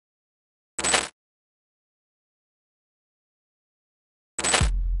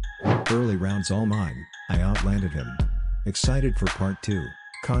Early rounds all mine, I outlanded him. Excited for part 2,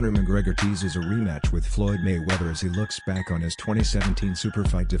 Conor McGregor teases a rematch with Floyd Mayweather as he looks back on his 2017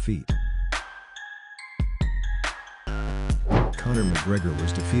 superfight defeat. Conor McGregor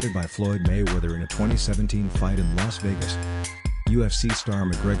was defeated by Floyd Mayweather in a 2017 fight in Las Vegas. UFC star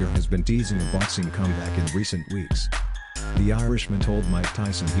McGregor has been teasing a boxing comeback in recent weeks. The Irishman told Mike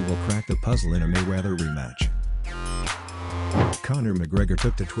Tyson he will crack the puzzle in a Mayweather rematch. Conor McGregor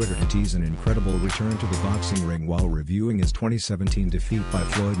took to Twitter to tease an incredible return to the boxing ring while reviewing his 2017 defeat by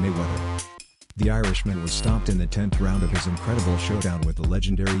Floyd Mayweather. The Irishman was stopped in the 10th round of his incredible showdown with the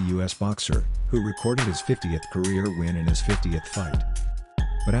legendary US boxer, who recorded his 50th career win in his 50th fight.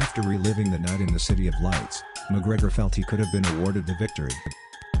 But after reliving the night in the City of Lights, McGregor felt he could have been awarded the victory.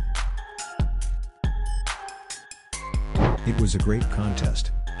 "It was a great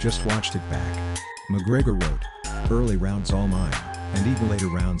contest, just watched it back," McGregor wrote. "Early rounds all mine, and even later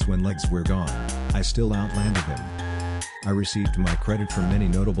rounds when legs were gone, I still outlanded him. I received my credit from many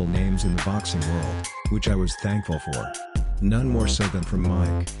notable names in the boxing world, which I was thankful for. None more so than from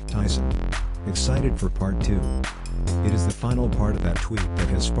Mike Tyson. Excited for part 2. It is the final part of that tweet that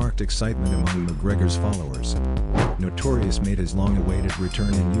has sparked excitement among McGregor's followers. Notorious made his long-awaited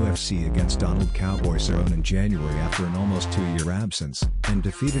return in UFC against Donald "Cowboy" Cerrone in January after an almost 2-year absence, and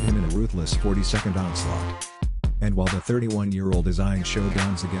defeated him in a ruthless 40-second onslaught. And while the 31-year-old is eyeing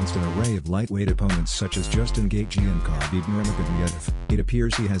showdowns against an array of lightweight opponents such as Justin Gaethje and Khabib Nurmagomedov, it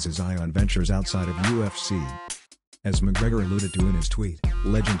appears he has his eye on ventures outside of UFC. As McGregor alluded to in his tweet,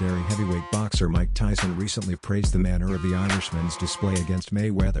 legendary heavyweight boxer Mike Tyson recently praised the manner of the Irishman's display against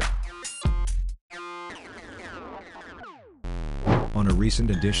Mayweather. On a recent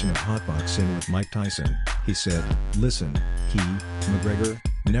edition of Hot Boxing with Mike Tyson, he said, "Listen, McGregor,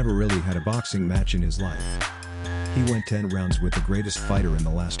 never really had a boxing match in his life. He went 10 rounds with the greatest fighter in the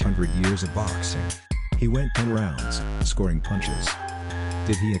last 100 years of boxing. He went 10 rounds, scoring punches.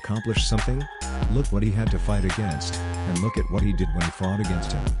 Did he accomplish something? Look what he had to fight against, and look at what he did when he fought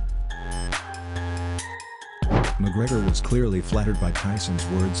against him." McGregor was clearly flattered by Tyson's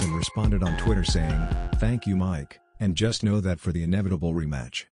words and responded on Twitter saying, "Thank you Mike, and just know that for the inevitable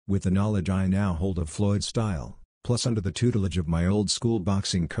rematch, with the knowledge I now hold of Floyd's style, plus under the tutelage of my old school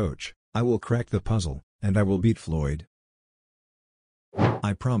boxing coach, I will crack the puzzle, and I will beat Floyd.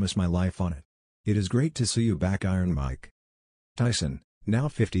 I promise my life on it. It is great to see you back, Iron Mike." Tyson, now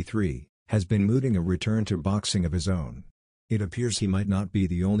 53, has been mooting a return to boxing of his own. It appears he might not be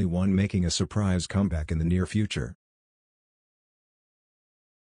the only one making a surprise comeback in the near future.